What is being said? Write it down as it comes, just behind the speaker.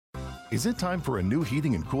Is it time for a new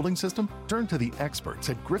heating and cooling system? Turn to the experts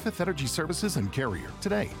at Griffith Energy Services and Carrier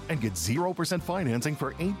today and get 0% financing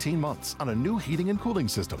for 18 months on a new heating and cooling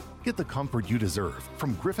system. Get the comfort you deserve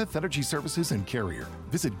from Griffith Energy Services and Carrier.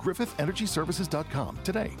 Visit griffith.energyservices.com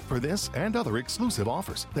today for this and other exclusive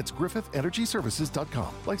offers. That's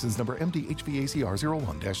griffith.energyservices.com. License number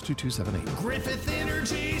MDHVACR 01-2278. Griffith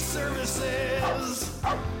Energy Services.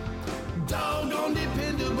 Doggone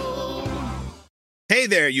dependable. Hey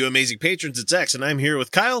there, you amazing patrons. It's X, and I'm here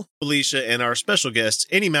with Kyle, Felicia, and our special guests,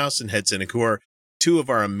 Any Mouse and Head Cynic, who are two of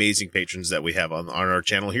our amazing patrons that we have on our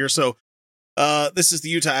channel here. So, this is the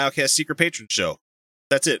Utah Outcast Secret Patron Show.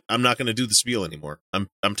 That's it. I'm not going to do the spiel anymore. I'm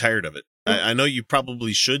tired of it. I know you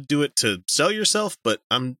probably should do it to sell yourself, but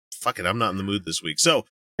I'm not in the mood this week. So,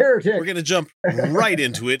 Heretic. We're going to jump right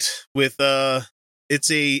into it with it's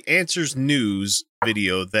a Answers News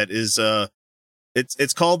video that is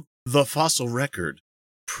it's called The Fossil Record,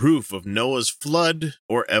 Proof of Noah's Flood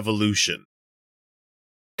or Evolution.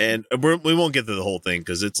 And we won't get to the whole thing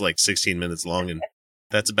because it's like 16 minutes long, and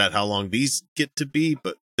that's about how long these get to be,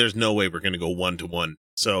 but there's no way we're going to go one-to-one.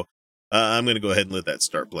 So I'm going to go ahead and let that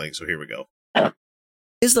start playing. So here we go.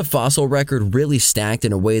 Is the fossil record really stacked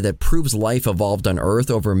in a way that proves life evolved on Earth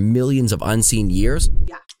over millions of unseen years?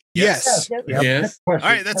 Yeah. Yes. Yes. All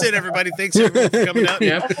right, that's it, everybody. Thanks everyone for coming out.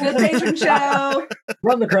 The patron show.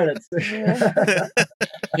 Run the credits.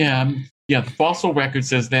 Yeah, the fossil record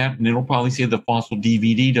says that, and it'll probably say the fossil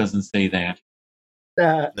DVD doesn't say that.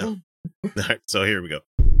 No. All right, so here we go.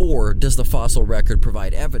 Or does the fossil record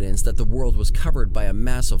provide evidence that the world was covered by a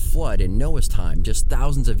massive flood in Noah's time just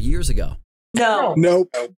thousands of years ago? No. Nope.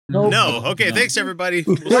 No. Okay, thanks everybody.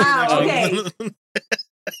 We'll see you Wow, next week.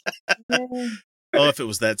 Oh, if it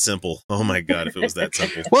was that simple. Oh my God, if it was that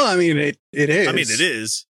simple. Well, I mean, it is. I mean, it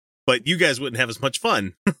is, but you guys wouldn't have as much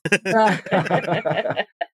fun.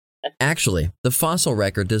 Actually, the fossil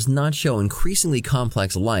record does not show increasingly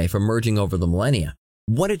complex life emerging over the millennia.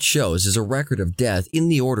 What it shows is a record of death in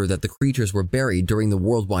the order that the creatures were buried during the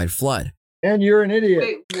worldwide flood. And you're an idiot.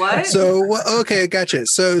 Wait, what? So, okay, gotcha.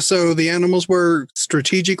 So the animals were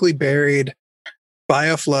strategically buried by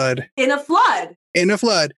a flood. In a flood.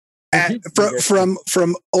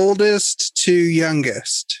 From oldest to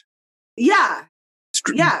youngest. Yeah.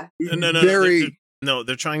 Yeah. No,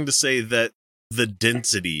 they're trying to say that the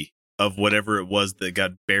density of whatever it was that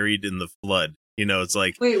got buried in the flood. You know, it's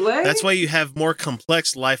like, wait, what? That's why you have more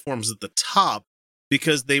complex life forms at the top,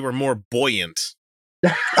 because they were more buoyant.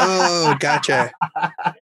 Oh, gotcha.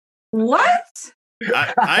 What?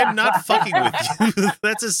 I'm not fucking with you.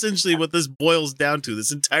 That's essentially what this boils down to,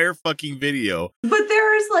 this entire fucking video. But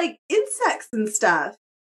there's like insects and stuff.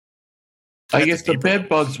 I guess the bed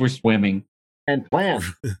bugs were swimming. And plants.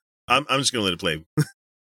 I'm just going to let it play.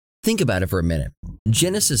 Think about it for a minute.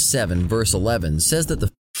 Genesis 7 verse 11 says that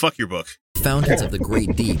the Fuck your book. fountains of the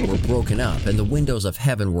great deep were broken up and the windows of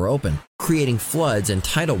heaven were open, creating floods and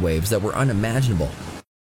tidal waves that were unimaginable.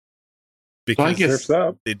 Because I guess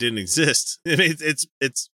they didn't exist. I mean, it's.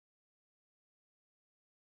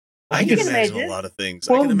 I You can can imagine imagine. a lot of things.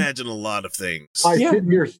 Well, I can imagine a lot of things. I Yeah. sit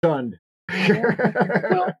here stunned.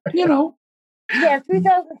 well, you know, Yeah,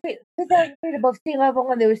 3,000 feet above sea level,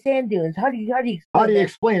 and there were sand dunes. How do you explain How do you that?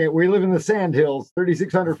 explain it? We live in the sand hills,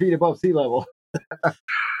 3,600 feet above sea level.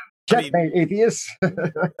 Checkmate, atheists.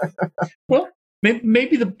 well,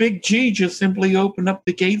 maybe the big G just simply opened up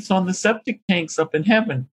the gates on the septic tanks up in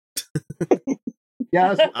heaven.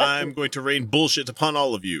 Yeah, I'm going to rain bullshit upon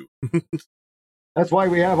all of you. that's why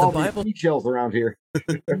we have The all Bible- these seashells around here.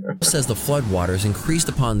 It says the floodwaters increased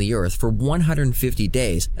upon the earth for 150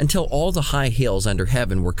 days until all the high hills under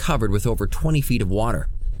heaven were covered with over 20 feet of water.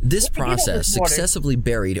 This process successively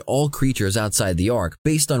buried all creatures outside the ark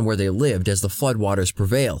based on where they lived as the floodwaters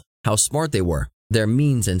prevailed, how smart they were, their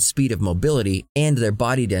means and speed of mobility, and their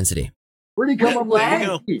body density. Where'd he come Wait, up with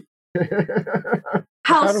what? that?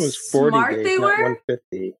 How I thought it was 40 smart days, they not were?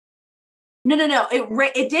 150. No.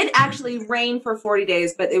 It did actually rain for 40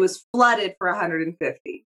 days, but it was flooded for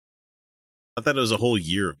 150. I thought it was a whole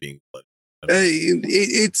year of being flooded.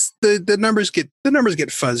 It's the numbers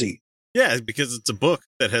get fuzzy. Yeah, because it's a book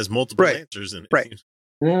that has multiple Right. answers in it. Right.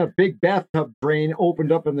 A big bathtub drain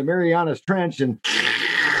opened up in the Marianas Trench and...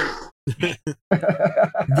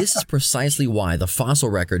 This is precisely why the fossil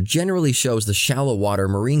record generally shows the shallow water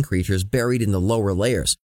marine creatures buried in the lower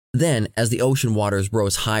layers. Then, as the ocean waters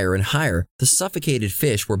rose higher and higher, the suffocated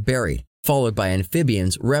fish were buried, followed by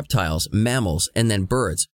amphibians, reptiles, mammals, and then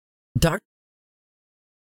birds.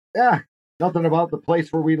 Yeah, nothing about the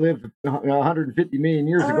place where we lived 150 million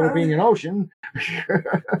years ago being an ocean.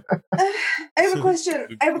 I have a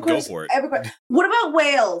question. Go for it. What about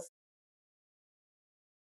whales?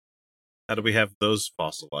 How do we have those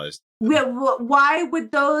fossilized? Why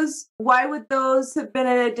would those have been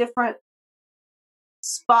at a different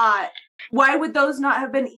spot? Why would those not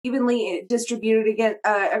have been evenly distributed again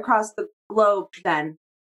across the globe then?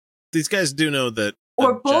 These guys do know that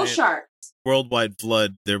Or bull sharks. Worldwide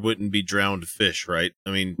flood, there wouldn't be drowned fish, right?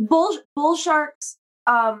 I mean, bull sharks.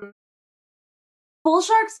 Bull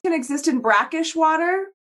sharks can exist in brackish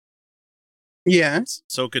water. Yeah.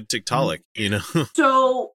 So could Tiktaalik, you know.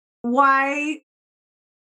 So why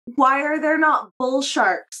are there not bull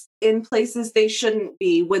sharks in places they shouldn't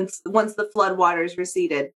be once the floodwaters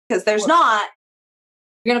receded? Because there's not.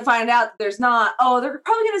 You're gonna find out that there's not. Oh, they're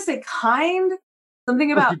probably gonna say kind.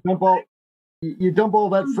 Something about you dump all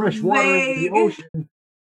that fresh water into the ocean,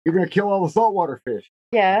 you're gonna kill all the saltwater fish.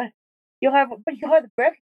 Yeah, you'll have the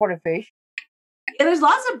brackish water fish. Yeah, there's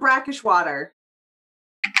lots of brackish water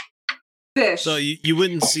fish. So you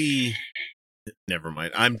wouldn't see. Never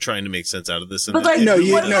mind. I'm trying to make sense out of this. But like,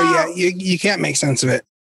 you can't make sense of it.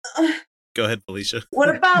 Go ahead, Felicia.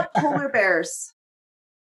 What about polar bears?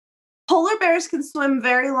 Polar bears can swim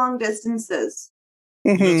very long distances.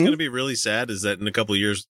 You know what's going to be really sad is that in a couple of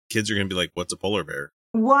years, kids are going to be like, "What's a polar bear?"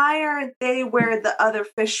 Why aren't they where the other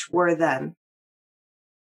fish were then?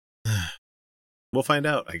 We'll find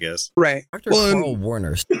out, I guess. Right. Dr. Carl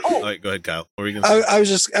Warner. All right, go ahead, Kyle. What were you going to say?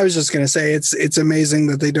 I was just going to say it's amazing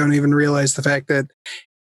that they don't even realize the fact that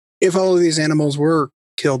if all of these animals were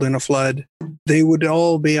killed in a flood, they would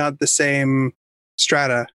all be on the same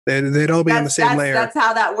strata. They'd all be on the same layer. That's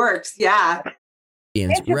how that works. Yeah.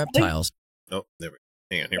 Reptiles. Oh, there we go.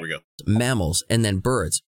 Hang on, here we go. Mammals, and then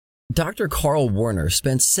birds. Dr. Carl Warner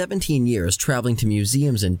spent 17 years traveling to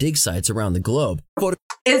museums and dig sites around the globe.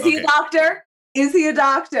 Is he a doctor? Is he a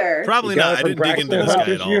doctor? Probably not. I didn't dig into this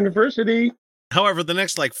guy at all. University. However, the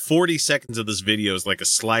next 40 seconds of this video is like a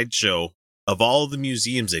slideshow of all the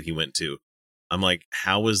museums that he went to. I'm like,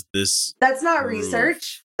 how is this? That's not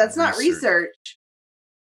research. That's not research.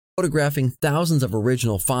 Photographing thousands of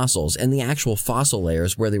original fossils and the actual fossil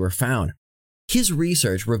layers where they were found. His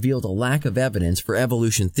research revealed a lack of evidence for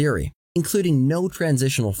evolution theory, including no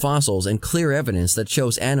transitional fossils and clear evidence that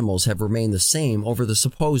shows animals have remained the same over the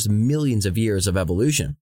supposed millions of years of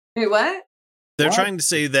evolution. Wait, what? They're trying to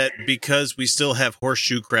say that because we still have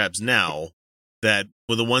horseshoe crabs now, that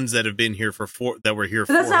the ones that have been here that were here.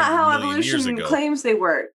 But that's not how evolution evolution claims they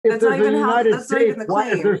were. If That's not even how. United That's not States, even the why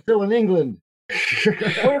is claim. there still in England?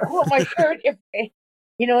 Or quote my shirt,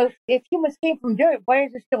 if humans came from dirt, why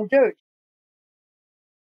is it still dirt?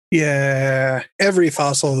 Yeah, every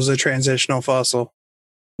fossil is a transitional fossil.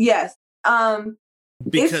 Yes.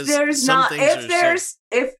 Because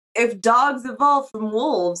if dogs evolved from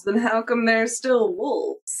wolves, then how come they're still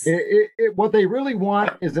wolves? What they really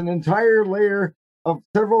want is an entire layer of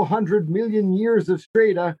several 100 million years of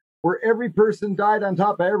strata where every person died on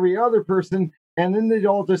top of every other person, and then they'd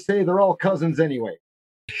all just say they're all cousins anyway.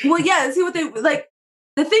 Well, yeah, see what they like.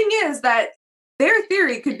 The thing is that their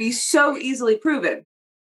theory could be so easily proven.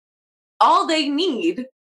 All they need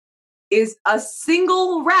is a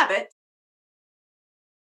single rabbit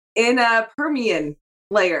in a Permian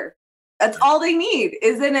layer. That's all they need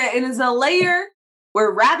is is a layer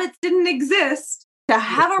where rabbits didn't exist to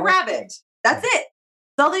have a rabbit. That's it.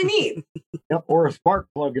 That's all they need. Yep, or a spark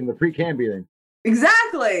plug in the Precambrian.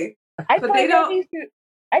 Exactly. I find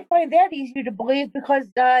that easier to believe because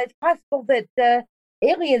it's possible that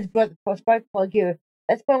aliens brought the spark plug here.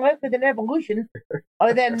 That's more likely than evolution,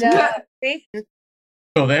 or than creation.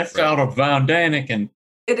 So that's out of Von Daniken.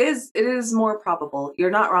 It is more probable.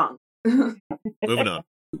 You're not wrong. Moving on.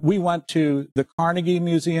 We went to the Carnegie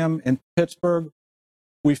Museum in Pittsburgh.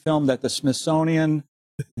 We filmed at the Smithsonian,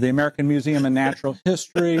 the American Museum of Natural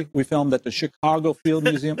History. We filmed at the Chicago Field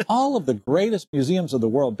Museum. All of the greatest museums of the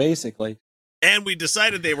world, basically. And we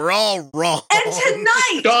decided they were all wrong. And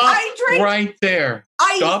tonight, Stop I right there.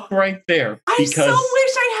 Stop right there. I Because so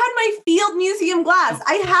wish I had my Field Museum glass.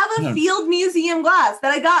 I have a Field Museum glass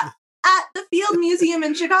that I got at the Field Museum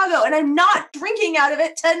in Chicago, and I'm not drinking out of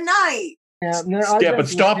it tonight. Yeah, but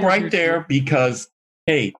stop right there because,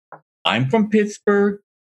 hey, I'm from Pittsburgh.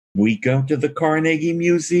 We go to the Carnegie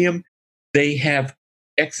Museum. They have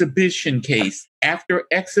exhibition case after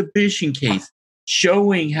exhibition case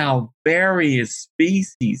showing how various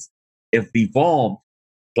species have evolved.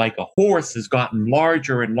 Like a horse has gotten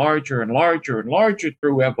larger and larger and larger and larger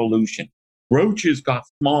through evolution. Roaches got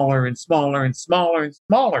smaller and smaller and smaller and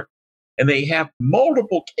smaller. And they have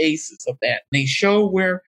multiple cases of that. And they show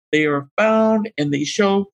where they are found, and they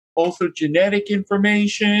show also genetic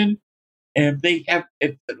information, and they have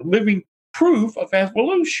a living proof of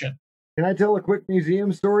evolution. Can I tell a quick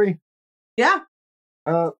museum story? Yeah.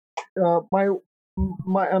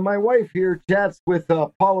 my wife here chats with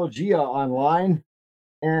Paulo Gia online,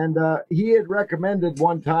 and he had recommended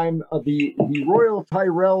one time the Royal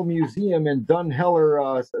Tyrrell Museum in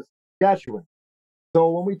Dunheller, Saskatchewan. So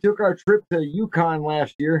when we took our trip to Yukon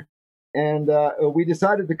last year, and we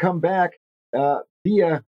decided to come back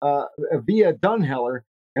via Dunheller.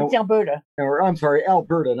 It's Alberta. Or I'm sorry,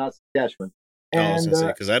 Alberta, not Saskatchewan. I was gonna say,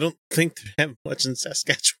 because I don't think they have much in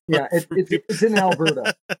Saskatchewan. Yeah, it's in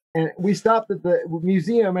Alberta, and we stopped at the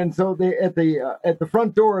museum, and so they at the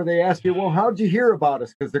front door they asked you, well, how'd you hear about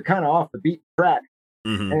us? Because they're kind of off the beaten track.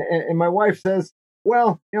 Mm-hmm. And my wife says,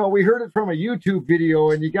 well, we heard it from a YouTube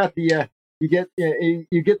video, and you got the you get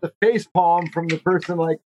the face palm from the person,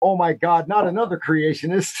 like, oh my God, not another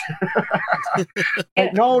creationist.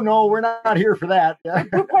 Like, no, we're not here for that.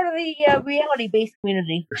 We're part of the reality-based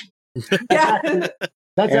community. Yeah.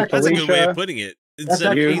 That's a good way of putting it.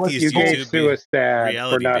 Instead of atheist you gave YouTube, Sue a stat for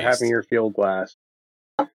not reality-based. having your field glass.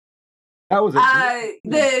 That was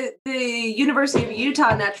the University of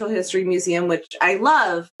Utah Natural History Museum, which I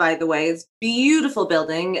love, by the way. It's a beautiful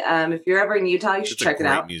building. If you're ever in Utah, you should check it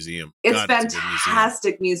out. Museum. It's God, it's a good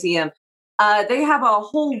fantastic museum. They have a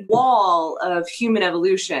whole wall of human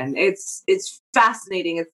evolution. It's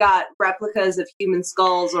fascinating. It's got replicas of human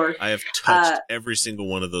skulls, or I have touched every single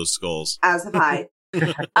one of those skulls. As have I.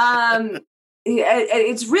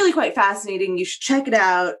 It's really quite fascinating. You should check it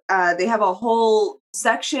out. They have a whole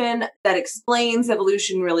section that explains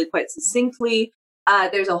evolution really quite succinctly.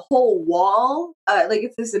 There's a whole wall, like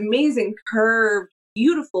it's this amazing curved,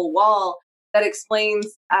 beautiful wall that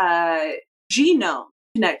explains genome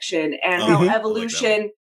connection and how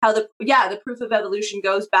evolution, how the proof of evolution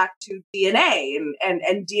goes back to DNA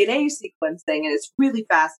and DNA sequencing, and it's really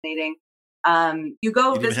fascinating. You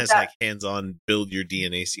go it even visit has that. like hands-on build your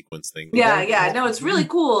DNA sequence thing. Yeah. No, it's really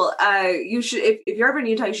cool. You should, if you're ever in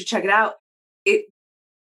Utah, you should check it out. It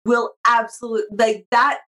will absolutely, like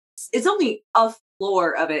that. It's only a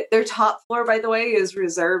floor of it. Their top floor, by the way, is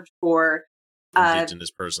reserved for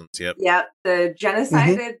indigenous persons. Yep. The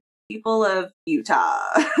genocided people of Utah.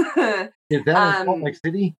 Is that in Salt Lake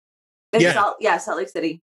City? It's Salt Lake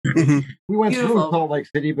City. We went through Beautiful. Salt Lake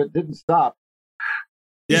City, but didn't stop.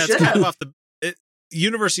 Yeah, it's kind of off the.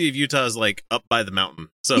 University of Utah is like up by the mountain,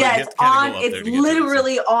 so you have it's to kinda on. go up there It's to get to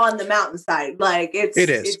literally on the mountainside. Like it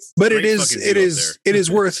is, but it is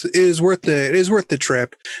worth the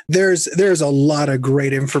trip. There's a lot of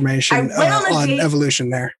great information on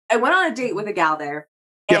evolution there. I went on a date with a gal there,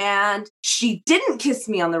 and she didn't kiss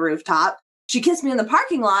me on the rooftop. She kissed me in the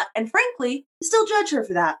parking lot, and frankly, I still judge her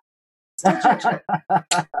for that. Still judge her.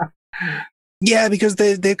 Yeah, because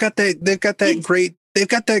they've got that great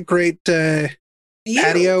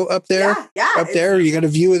patio up there. Up there, you got a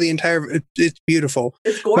view of the entire. It's beautiful.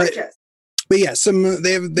 It's gorgeous. But yeah,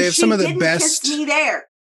 they have some of the best. Kiss me there.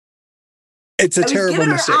 It's a terrible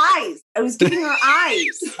mistake. I was giving her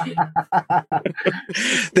eyes.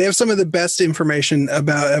 They have some of the best information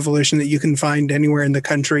about evolution that you can find anywhere in the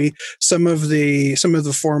country. Some of the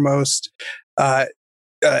foremost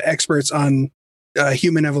experts on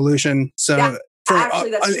human evolution. So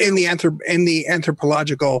in the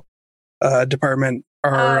anthropological department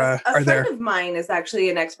are a there. friend of mine is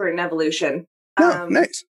actually an expert in evolution.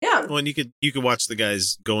 Nice. Yeah. Well, and you could watch the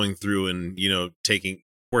guys going through and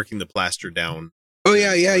working the plaster down. Oh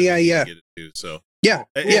yeah. Get it too, so yeah,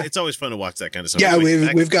 it's always fun to watch that kind of stuff. Yeah,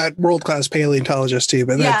 we've got world class paleontologists too,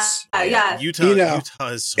 but that's Utah. Utah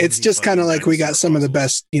is so it's just kind of like we got some of the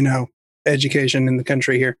best education in the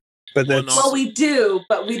country here, but that's we do,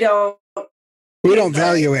 but we don't. We don't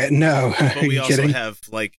value it, no. But we also kidding? have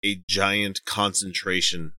like a giant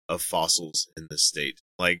concentration of fossils in this state.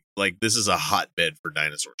 Like this is a hotbed for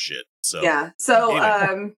dinosaur shit. So yeah.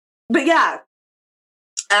 So but yeah.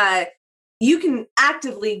 You can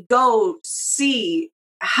actively go see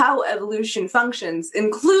how evolution functions,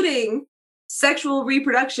 including sexual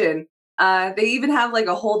reproduction. They even have like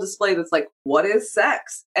a whole display that's like, what is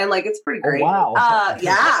sex? And like, it's pretty great. Oh, wow.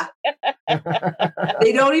 Yeah.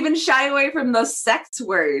 They don't even shy away from the sex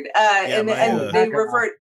word. And they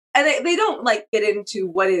refer, and they don't like get into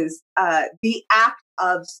what is the act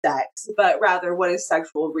of sex, but rather what is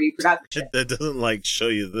sexual reproduction. That doesn't like show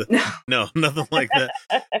you the no nothing like that.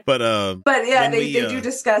 But yeah, they do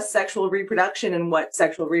discuss sexual reproduction and what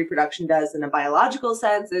sexual reproduction does in a biological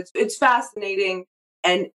sense. It's fascinating,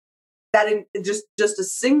 and that in just a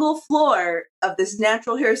single floor of this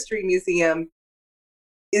natural history museum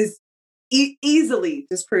is easily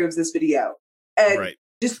disproves this video. And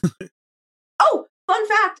just fun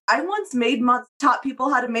fact: I once taught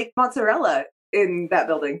people how to make mozzarella in that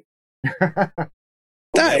building.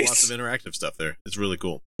 Nice. Lots of interactive stuff there. It's really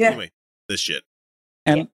cool. Yeah. Anyway, this shit.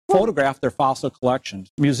 And photograph their fossil collections.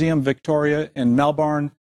 Museum Victoria in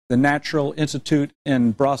Melbourne, the Natural Institute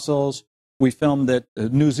in Brussels. We filmed at the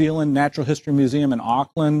New Zealand Natural History Museum in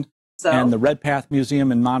Auckland and the Redpath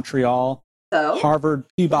Museum in Montreal. Harvard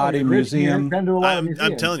Peabody Museum.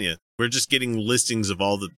 I'm telling you, we're just getting listings of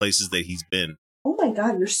all the places that he's been. Oh my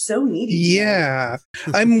God, you're so needy. Yeah,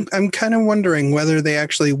 I'm kind of wondering whether they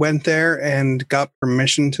actually went there and got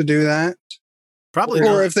permission to do that. Probably, or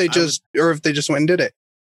not. if they just went and did it.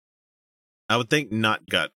 I would think not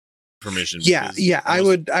got permission. Yeah, yeah, I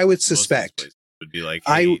would suspect. Would be like,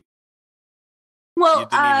 hey, well,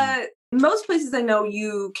 most places I know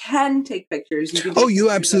you can take pictures. You can you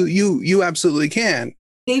absolutely can.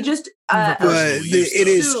 They just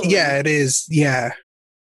it is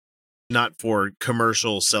not for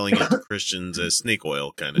commercial selling it to Christians as snake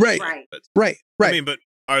oil kind of right, shit, right, but, right. I mean, but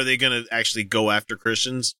are they going to actually go after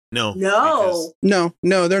Christians? No,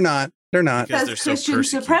 no, they're not. They're not because because Christian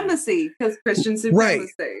supremacy. Because Christian supremacy.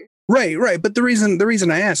 Right. But the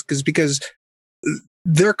reason I ask is because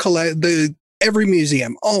they're every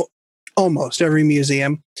museum, almost every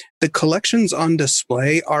museum, the collections on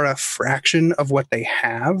display are a fraction of what they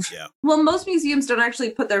have. Yeah. Well, most museums don't actually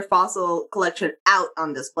put their fossil collection out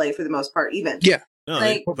on display for the most part, even. Yeah. No,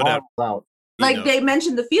 like, they put out. Like they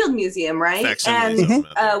mentioned the Field Museum, right? And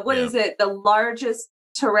what is it? The largest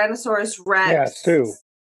Tyrannosaurus Rex. Yeah, Sue.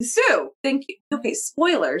 Sue, thank you. Okay,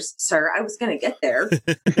 spoilers, sir. I was going to get there.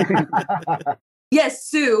 Yes,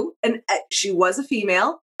 Sue, and she was a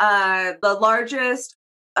female. The largest,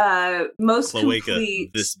 most cloaca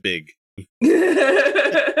complete, this big,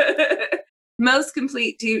 most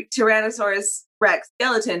complete Tyrannosaurus Rex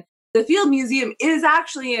skeleton. The Field Museum is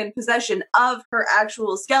actually in possession of her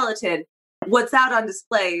actual skeleton. What's out on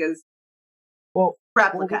display is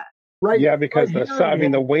replica. Right. Yeah, because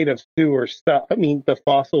the weight of Sue or stuff. I mean, the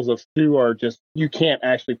fossils of Sue are just, you can't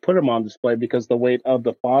actually put them on display because the weight of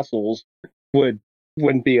the fossils wouldn't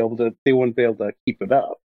be able to keep it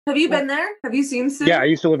up. Have you been there? Have you seen Sue? Yeah, I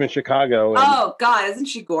used to live in Chicago. Oh God, isn't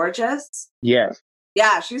she gorgeous? Yes.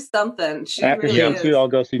 Yeah, she's something. She After really is. Sue, I'll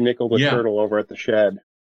go see Nickel the Turtle over at the Shed.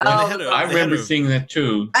 I remember seeing that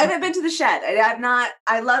too. I haven't been to the Shed. I've not.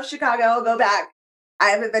 I love Chicago. I'll go back. I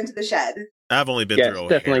haven't been to the Shed. I've only been through O'Hare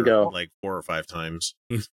definitely go. like 4 or 5 times.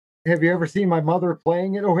 Have you ever seen my mother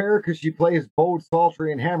playing at O'Hare? Because she plays bowed,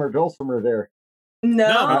 psaltery, and hammer dulcimer there.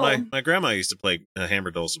 No, but my grandma used to play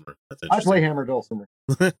hammer dulcimer. That's I interesting. play hammer dulcimer.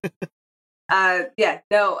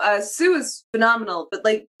 Sue is phenomenal. But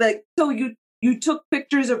so you took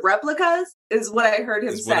pictures of replicas, is what I heard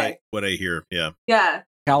him say. What I hear, yeah. Yeah.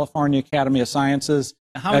 California Academy of Sciences,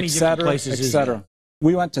 how many different places is there?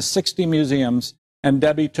 We went to 60 museums, and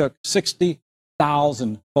Debbie took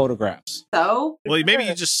 60,000 photographs. So? Well, maybe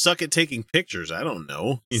you just suck at taking pictures. I don't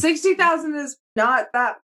know. 60,000 is not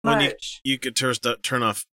that much. You could turn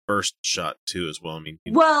off first shot too as well. I mean,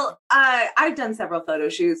 well, I've done several photo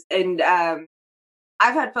shoots, and I've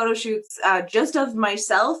had photo shoots just of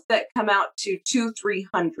myself that come out to 200-300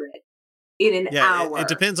 in an hour. It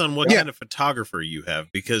depends on what kind of photographer you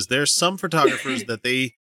have, because there's some photographers that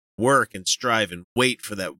they work and strive and wait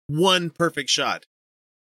for that one perfect shot,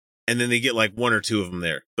 and then they get like 1 or 2 of them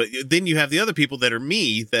there. But then you have the other people that are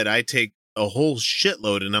me, that I take a whole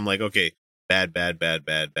shitload, and I'm like, okay, bad.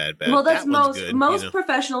 Well, that's most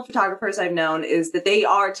professional photographers I've known, is that they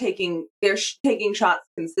are taking shots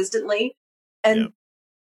consistently, and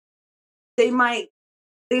they might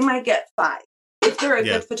get 5. If they're a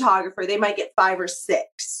good photographer, they might get 5 or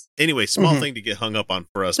 6. Anyway, small thing to get hung up on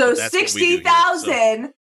for us. So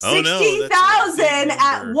 60,000. 60,000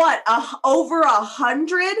 at what? Over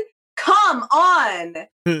 100? Come on!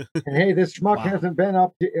 And hey, this schmuck hasn't been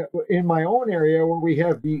up in my own area, where we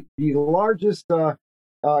have the largest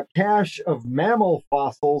cache of mammal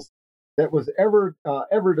fossils that was ever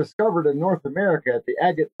discovered in North America at the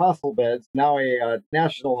Agate Fossil Beds, now a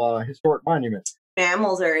National Historic Monument.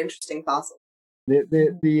 Mammals are interesting fossils.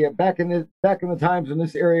 The back in the times when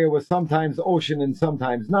this area was sometimes ocean and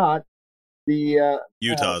sometimes not, the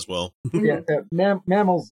Utah as well.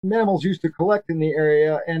 Mammals used to collect in the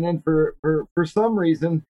area, and then for some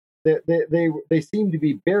reason they seem to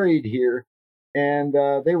be buried here, and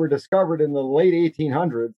they were discovered in the late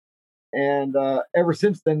 1800s, and ever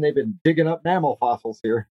since then they've been digging up mammal fossils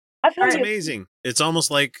here. That's amazing. It's almost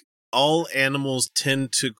like all animals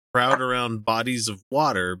tend to crowd around bodies of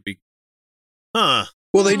water. Well,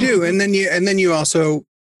 they do, and then you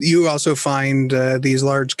also find these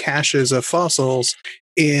large caches of fossils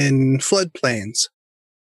in floodplains.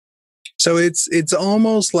 So it's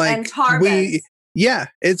almost like Yeah,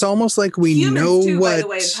 it's almost like we Humans know too, what. by the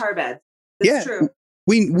way, in tar beds. It's true.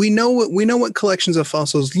 We know what collections of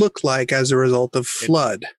fossils look like as a result of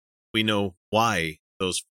flood. We know why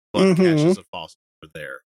those flood caches of fossils were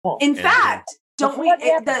there. In fact, don't we?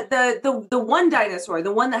 The one dinosaur,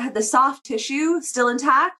 the one that had the soft tissue still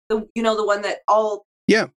intact, the one that all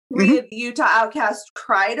three of the Utah outcasts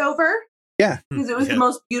cried over. Yeah, because it was the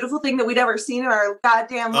most beautiful thing that we'd ever seen in our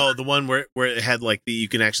goddamn life. Oh, the one where it had like you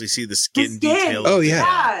can actually see the skin detail. Oh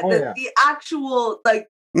yeah, the actual like.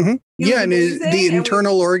 Yeah, and the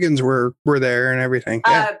internal organs were there and everything.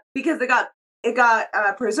 Yeah, because it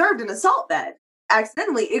got preserved in a salt bed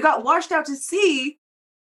accidentally. It got washed out to sea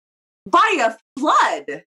by a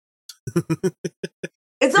flood.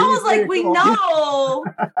 It's almost like we know.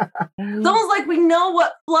 It's almost like we know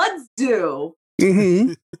what floods do.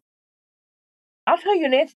 Mm-hmm. I'll tell you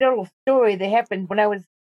an anecdotal story that happened when I was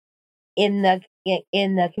in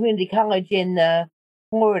community college in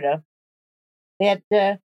Florida. That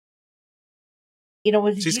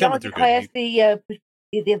was a geology class. The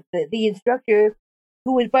instructor,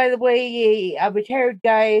 who was, by the way, a retired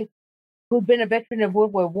guy who'd been a veteran of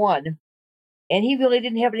World War One, and he really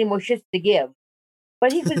didn't have any more shits to give.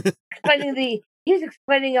 But he was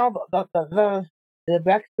explaining all the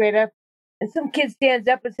rock strata, and some kid stands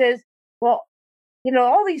up and says, "Well,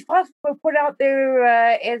 all these fossils were put out there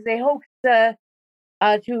as a hoax to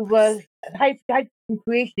hide from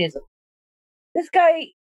creationism." This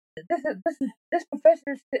guy, this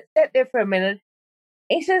professor sat there for a minute,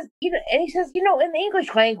 and he says, in the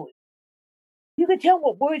English language, you can tell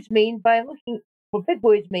what words mean by looking what big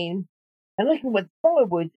words mean and looking what smaller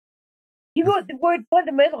words. He wrote the word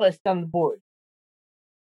fundamentalist on the board,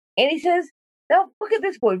 and he says, "Now look at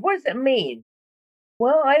this word. What does it mean?"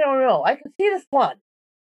 "Well, I don't know. I can see the flood.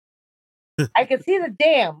 I can see the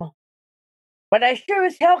dam, but I sure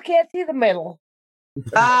as hell can't see the metal."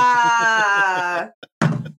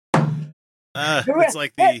 It's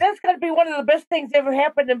like that's got to be one of the best things ever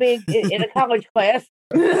happened to me in a college class.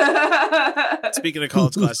 Speaking of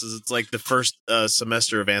college classes, it's like the first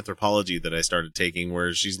semester of anthropology that I started taking,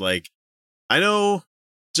 where she's like, "I know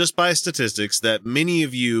just by statistics that many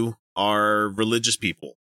of you are religious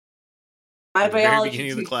people." My At the very biology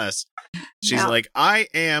beginning of the teacher- class, she's like, "I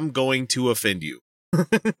am going to offend you."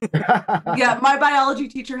 Yeah, my biology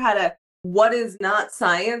teacher had a "What is not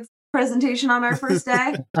science" presentation on our first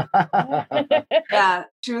day. Yeah,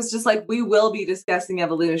 she was just like, "We will be discussing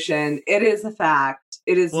evolution. It is a fact.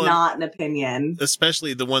 It is not an opinion."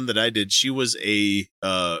 Especially the one that I did. She was a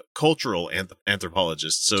cultural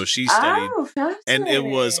anthropologist, so she studied, and it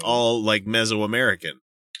was all like Mesoamerican.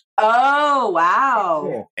 Oh,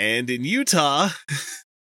 wow. And in Utah,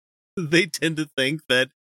 they tend to think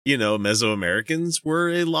that, Mesoamericans were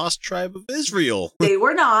a lost tribe of Israel. They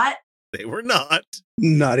were not. They were not.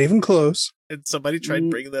 Not even close. And somebody tried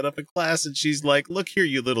bringing that up in class, and she's like, "Look here,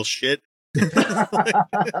 you little shit."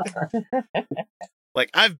 Like,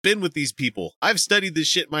 I've been with these people. I've studied this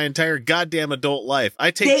shit my entire goddamn adult life.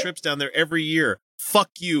 I take trips down there every year.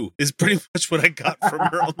 Fuck you is pretty much what I got from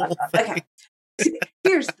her on the whole thing. Okay.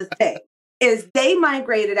 Here's the thing, is they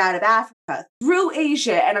migrated out of Africa through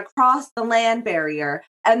Asia and across the land barrier,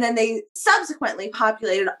 and then they subsequently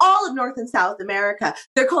populated all of North and South America.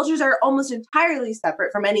 Their cultures are almost entirely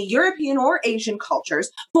separate from any European or Asian cultures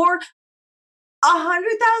for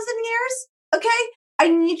 100,000 years. Okay? I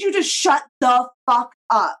need you to shut the fuck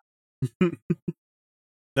up.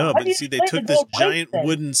 No, but see, they took this giant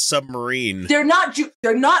wooden submarine. They're not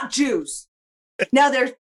Jews. Now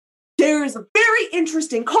there's a very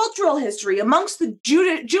interesting cultural history amongst the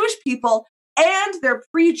Jewish people and their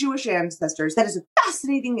pre-Jewish ancestors. That is a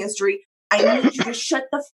fascinating history. I need you to shut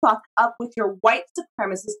the fuck up with your white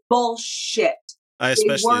supremacist bullshit. I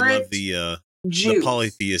especially love the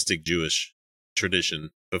polytheistic Jewish tradition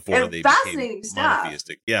before they became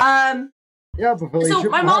monotheistic. Yeah. So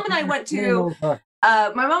my mom and I went to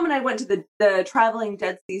the traveling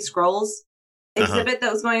Dead Sea Scrolls exhibit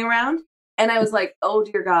that was going around, and I was like, "Oh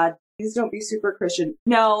dear God, please don't be super Christian."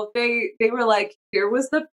 No, they were like, "Here was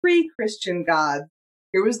the pre-Christian God.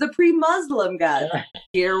 Here was the pre-Muslim God.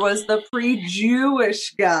 Here was the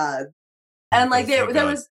pre-Jewish God." And like they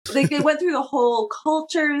went through the whole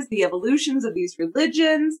cultures, the evolutions of these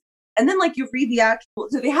religions, and then like you read the actual.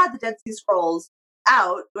 So they had the Dead Sea Scrolls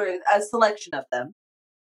out, or a selection of them,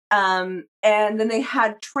 and then they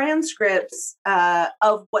had transcripts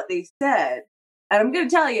of what they said. And I'm going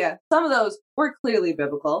to tell you, some of those were clearly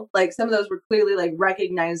biblical. Like, some of those were clearly, like,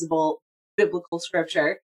 recognizable biblical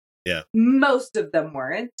scripture. Yeah. Most of them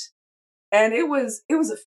weren't. And it was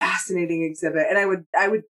a fascinating exhibit. And I would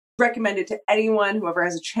recommend it to anyone, whoever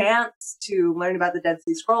has a chance to learn about the Dead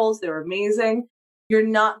Sea Scrolls. They're amazing. You're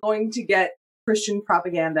not going to get Christian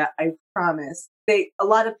propaganda, I promise. A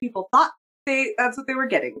lot of people thought that's what they were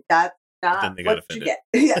getting. That's not what you get.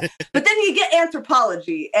 Yeah. But then you get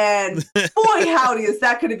anthropology, and boy, howdy, is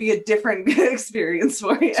that going to be a different experience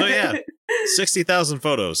for you. So yeah, 60,000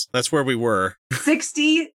 photos. That's where we were.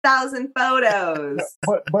 60,000 photos.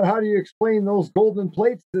 But how do you explain those golden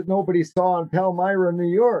plates that nobody saw in Palmyra,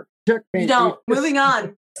 New York? Checkmate. You don't. Moving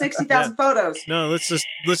on. 60,000 photos. No, let's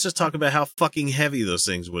just talk about how fucking heavy those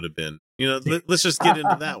things would have been. You know, let's just get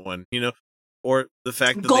into that one. You know, or the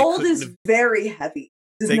fact that gold is very heavy.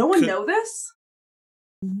 Does no one know this?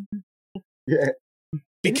 Yeah.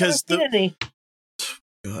 Because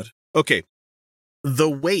God. Okay. The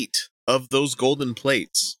weight of those golden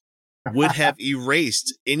plates would have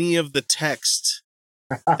erased any of the text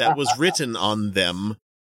that was written on them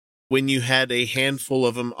when you had a handful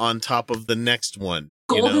of them on top of the next one.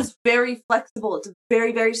 Gold is very flexible. It's a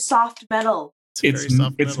very, very soft metal.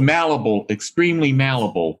 It's malleable, extremely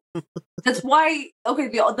malleable. That's why, okay,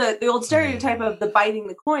 the old stereotype of the biting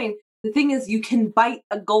the coin. The thing is, you can bite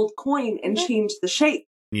a gold coin and change the shape.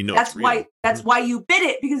 You know, that's why you bit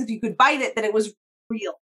it, because if you could bite it, then it was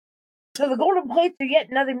real. So the golden plates are yet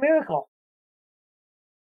another miracle.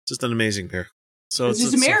 Just an amazing miracle. So it's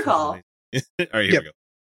just a miracle. All right, here we go.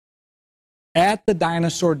 At the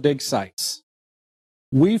dinosaur dig sites,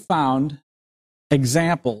 we found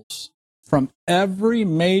examples from every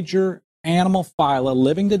major animal phyla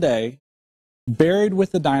living today, buried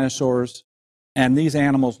with the dinosaurs, and these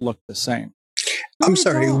animals look the same. I'm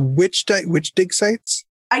sorry, which dig sites?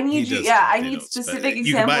 I need I need specific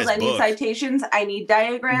examples. I need citations. I need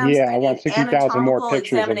diagrams. Yeah, I want 60,000 more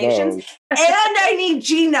pictures of those. And I need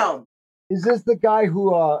genome. Is this the guy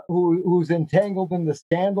who's entangled in the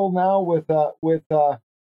scandal now with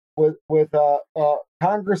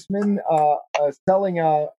congressman selling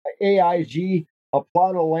AIG a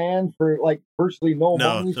plot of land for like virtually no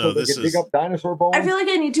money so they can dig up dinosaur bones? I feel like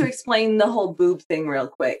I need to explain the whole boob thing real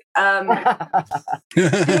quick.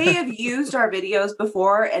 They have used our videos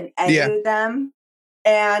before and edited them.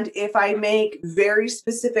 And if I make very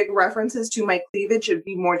specific references to my cleavage, it would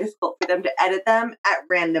be more difficult for them to edit them at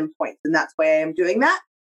random points. And that's why I am doing that.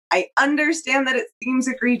 I understand that it seems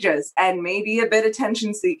egregious and maybe a bit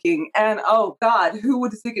attention seeking. And oh God, who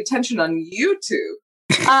would seek attention on YouTube?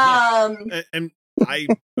 And I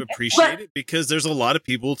appreciate it because there's a lot of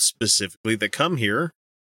people specifically that come here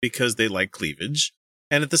because they like cleavage.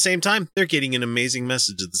 And at the same time, they're getting an amazing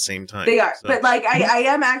message at the same time. They are. So. But like, I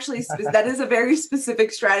am actually, that is a very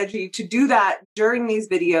specific strategy to do that during these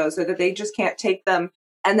videos so that they just can't take them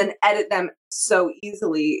and then edit them so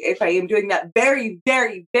easily. If I am doing that very,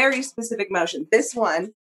 very, very specific motion, this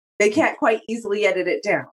one, they can't quite easily edit it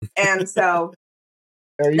down. And so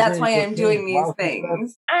that's why I'm doing these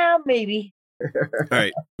things. Maybe. All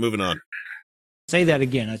right, moving on. Say that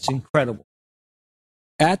again. It's incredible.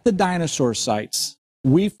 At the dinosaur sites,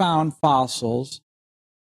 we found fossils,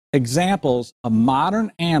 examples of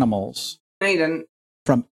modern animals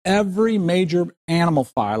from every major animal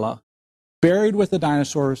phyla buried with the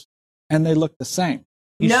dinosaurs, and they look the same.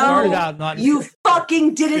 You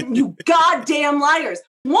fucking didn't, you goddamn liars.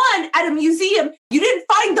 One, at a museum, you didn't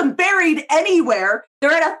find them buried anywhere.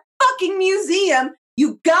 They're at a fucking museum.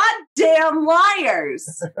 You goddamn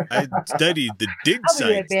liars. I studied the dig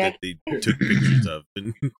sites that they took pictures of.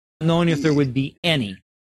 Knowing if there would be any.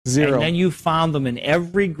 Zero. And then you found them in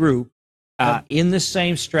every group in the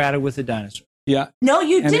same strata with the dinosaur. Yeah. No,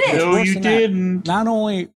 you didn't. No, you didn't. Not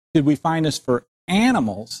only did we find this for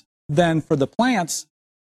animals, then for the plants,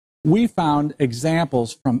 we found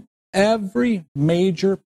examples from every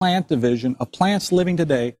major plant division of plants living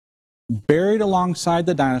today, buried alongside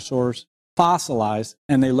the dinosaurs, fossilized,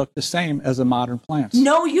 and they look the same as the modern plants.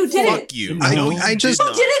 No, you didn't. Fuck you. You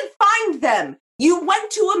didn't find them. You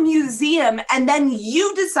went to a museum and then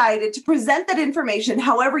you decided to present that information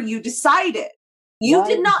however you decided. You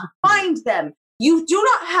did not find them. You do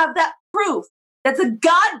not have that proof. That's a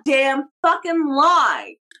goddamn fucking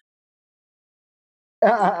lie.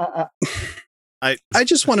 I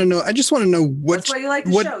just want to know. I just want to know what. That's why you like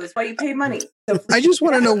the show. That's why you pay money. I just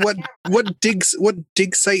want to know what dig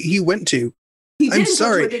site he went to. I'm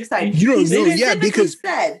sorry. Go to a dig site. You don't know, yeah, because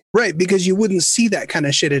said. Right, because you wouldn't see that kind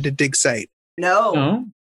of shit at a dig site. No.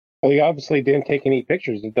 Well, he obviously didn't take any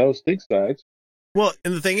pictures of those dig sites. Well,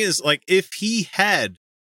 and the thing is, like, if he had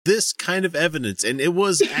this kind of evidence and it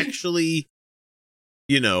was actually,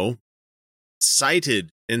 cited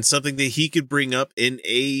and something that he could bring up in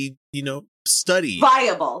a, study.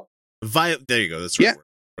 Viable. There you go. That's right.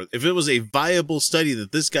 forth. If it was a viable study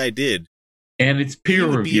that this guy did, and it's peer he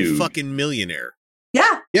would be a reviewed, fucking millionaire.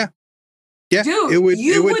 Yeah. Yeah. Dude,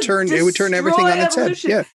 it would turn everything on its head. Evolution.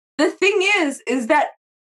 Yeah. The thing is that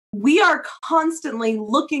we are constantly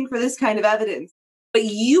looking for this kind of evidence, but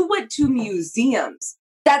you went to museums.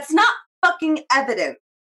 That's not fucking evidence.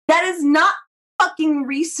 That is not fucking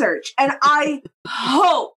research. And I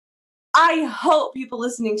hope people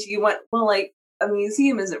listening to you went, well, like, a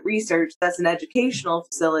museum isn't research. That's an educational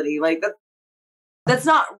facility. Like, that's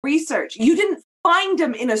not research. You didn't find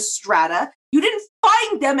them in a strata. You didn't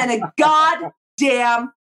find them in a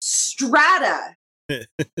goddamn strata.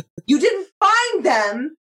 You didn't find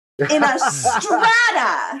them in a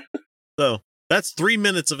strata. So that's 3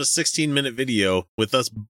 minutes of a 16-minute video with us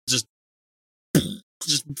just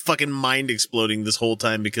fucking mind exploding this whole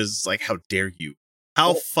time because it's like, how dare you?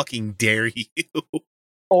 How fucking dare you?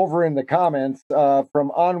 Over in the comments,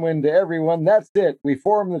 from Onwin to everyone, that's it. We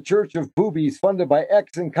formed the Church of Boobies, funded by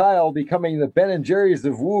X and Kyle, becoming the Ben and Jerry's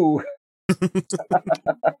of Woo. I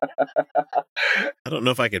don't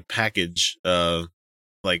know if I could package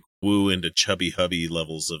like Woo into chubby hubby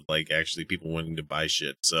levels of like actually people wanting to buy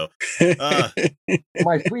shit. So my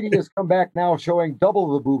sweetie has come back now showing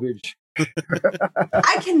double the boobage.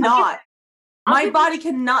 I cannot. My body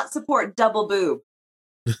cannot support double boob.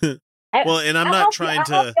 Well, and I'm not trying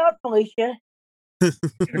to. Felicia.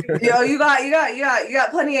 Yo, you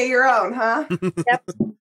got plenty of your own, huh? Yep.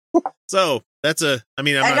 So that's I'm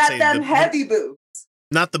not got saying them heavy boobs.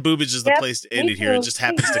 Not the boobage is the place to end it here. It just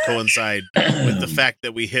happens to coincide with the fact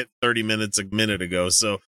that we hit 30 minutes a minute ago.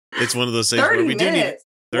 So it's one of those things where we do need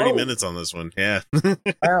 30 minutes on this one. Yeah.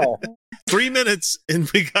 Wow. 3 minutes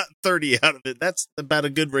and we got 30 out of it. That's about a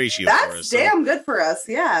good ratio for us. That's damn good for us.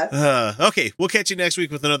 Yeah. Okay. We'll catch you next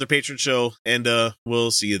week with another patron show and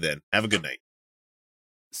we'll see you then. Have a good night.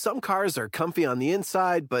 Some cars are comfy on the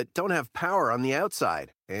inside, but don't have power on the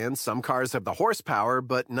outside. And some cars have the horsepower,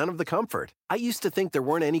 but none of the comfort. I used to think there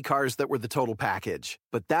weren't any cars that were the total package,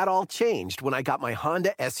 but that all changed when I got my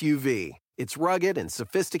Honda SUV. It's rugged and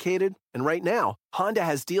sophisticated, and right now, Honda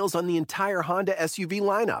has deals on the entire Honda SUV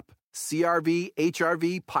lineup. CR-V,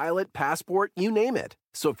 HR-V, Pilot, Passport, you name it.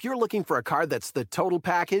 So if you're looking for a car that's the total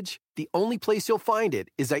package, the only place you'll find it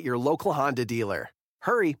is at your local Honda dealer.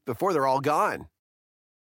 Hurry before they're all gone.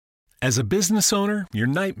 As a business owner, your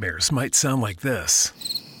nightmares might sound like this.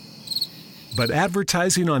 But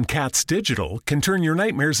advertising on Katz Digital can turn your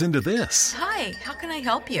nightmares into this. Hi, how can I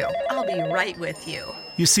help you? I'll be right with you.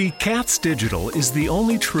 You see, Katz Digital is the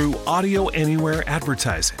only true audio anywhere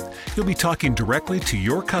advertising. You'll be talking directly to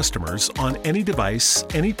your customers on any device,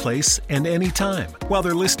 any place, and any time while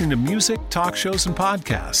they're listening to music, talk shows, and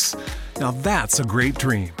podcasts. Now that's a great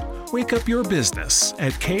dream. Wake up your business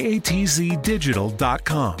at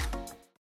katzdigital.com.